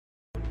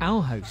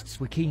Our hosts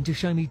were keen to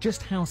show me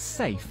just how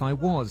safe I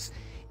was.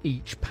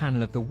 Each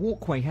panel of the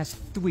walkway has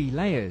 3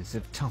 layers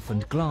of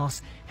toughened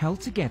glass held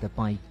together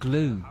by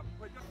glue.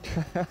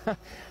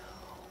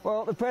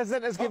 Well, the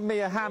President has given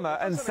me a hammer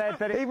and said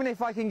that even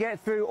if I can get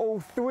through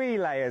all 3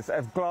 layers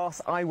of glass,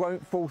 I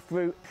won't fall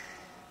through.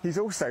 He's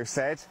also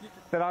said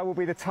that I will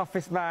be the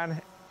toughest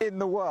man in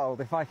the world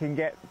if I can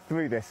get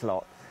through this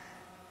lot.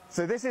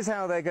 So this is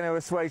how they're going to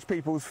assuage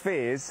people's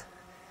fears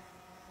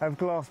of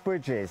glass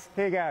bridges.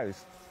 Here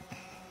goes.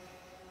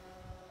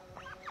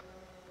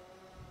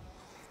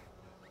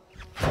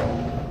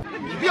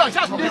 不要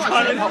下手！别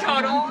抢着，你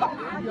抢着！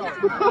你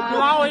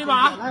拉我一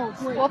把，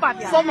我把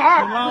点。三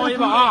毛，你拉我一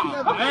把，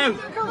哎，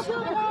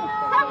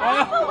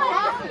哎，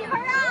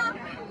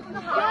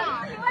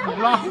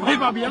你拉我一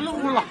把，别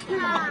录了。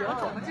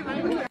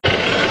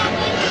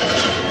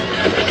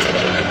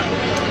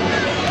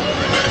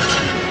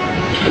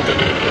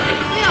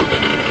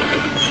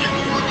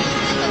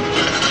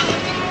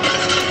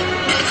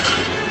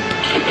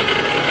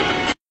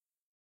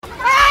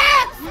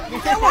你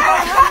给我！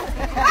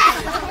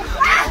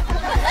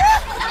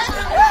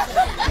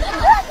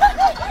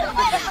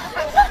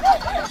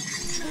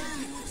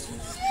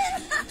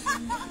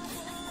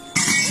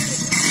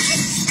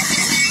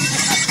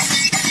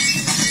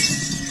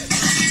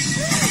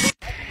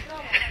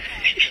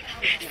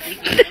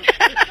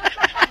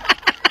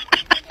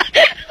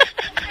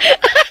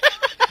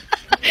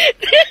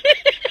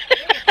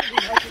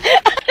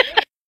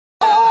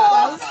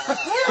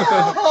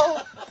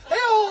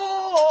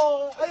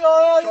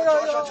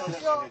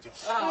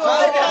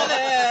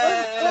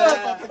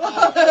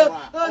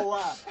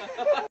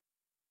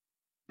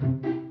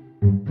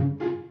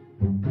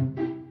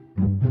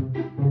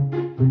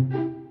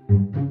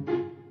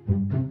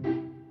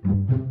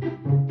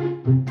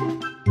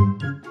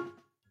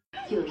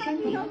 九山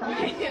北方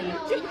海区海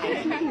新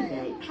镇的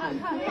长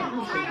江大路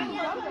上，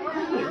宽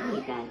2米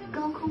的高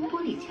空玻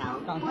璃桥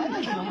玻璃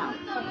栈道。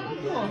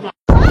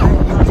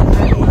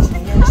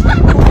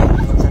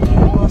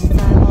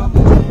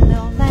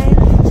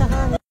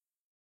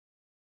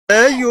 哎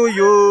呦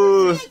呦！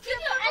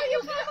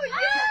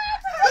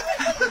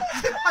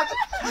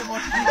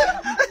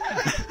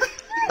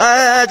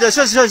哎，这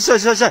是，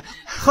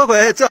后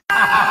悔这。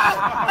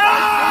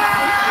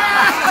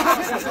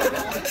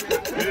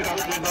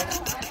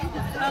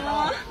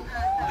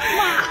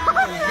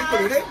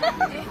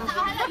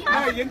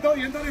人多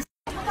的。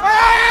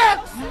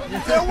你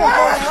给我！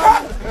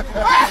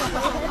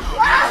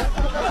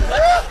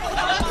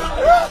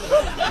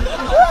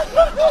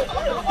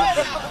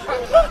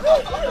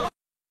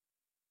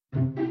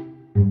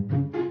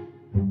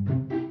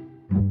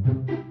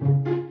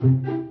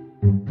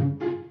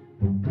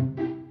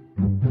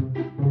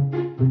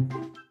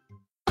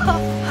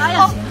 哎呀，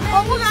我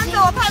不敢走，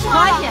太快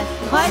了！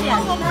快点！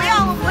我不要！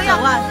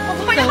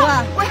走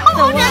啊！我要往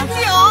前走！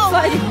哎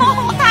呦，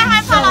我太害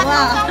怕了，好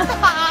惨！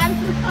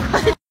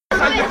哇！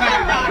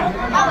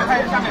哎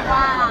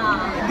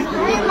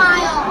呀妈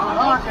呀！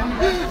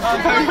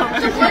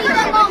我一个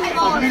梦哦！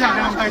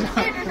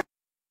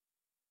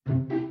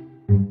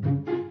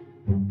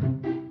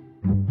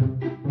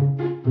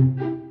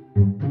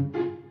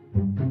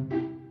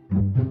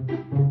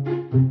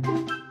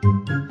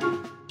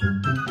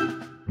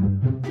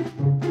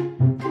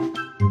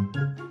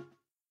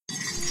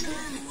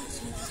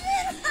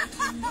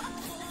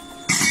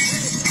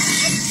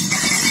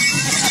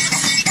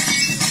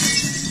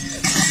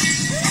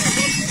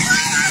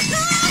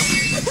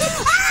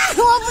 我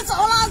不走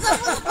了，走！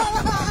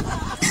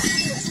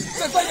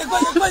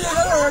快点，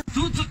走，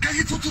赶紧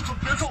走，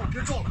别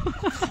撞了！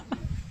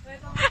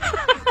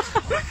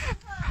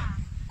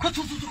快走！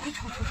别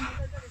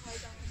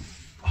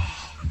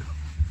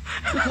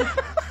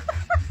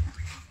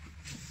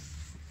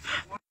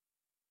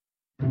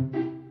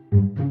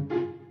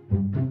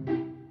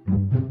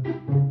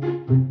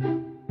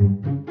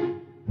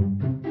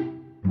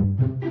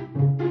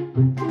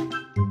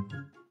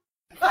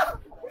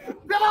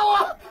打我！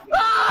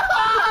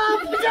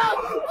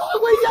 我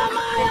回家，妈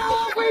呀！我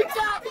回家，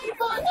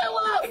放开我！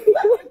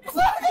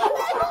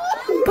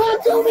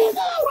救命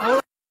啊！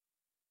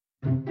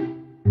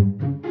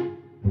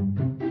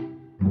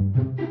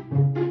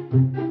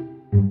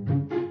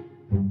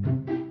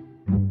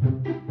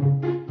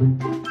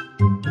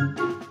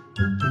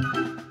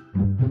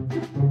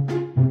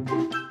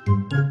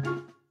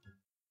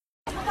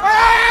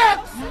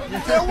你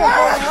给我！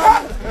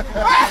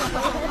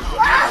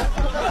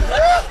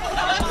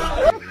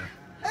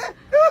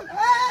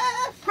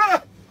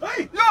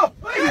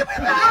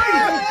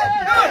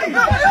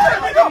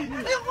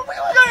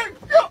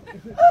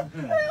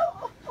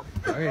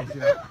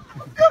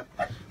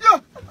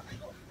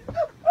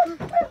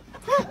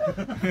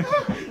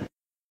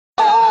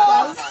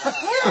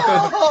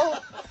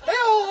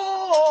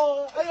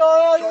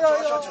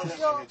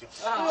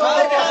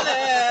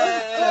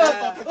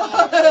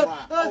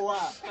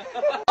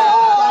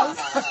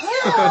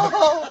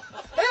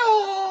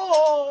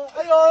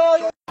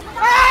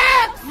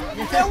 你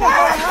给我！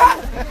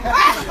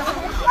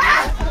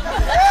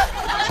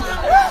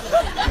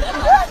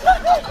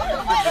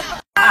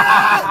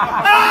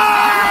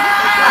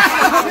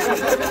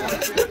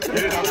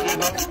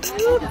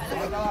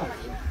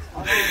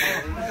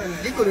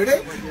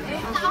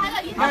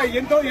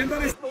镰刀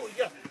的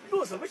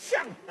录什么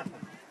像？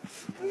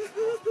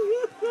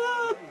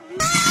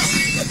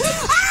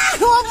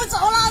我不走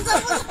了，真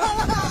不走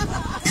了！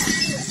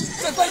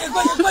快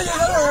点，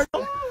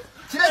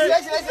起来！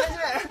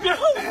别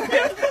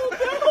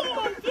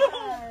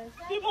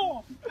碰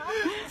我！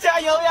加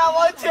油呀，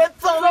往前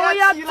走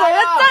呀，起来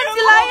呀，站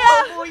起来呀！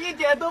恐怖一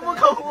点都不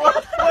恐怖。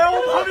我要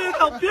往旁边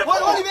走，别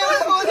往里面，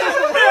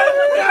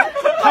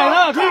海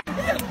了，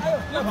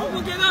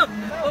我给他，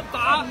我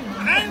拔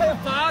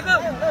个，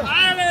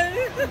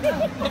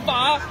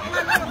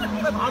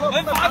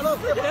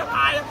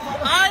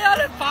哎呀，你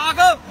拔个，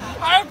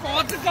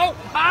果子狗，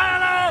哎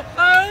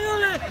呦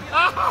你，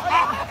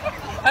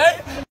哎。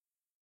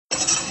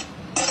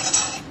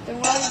等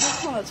我已经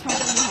看了，唱歌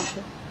很好听。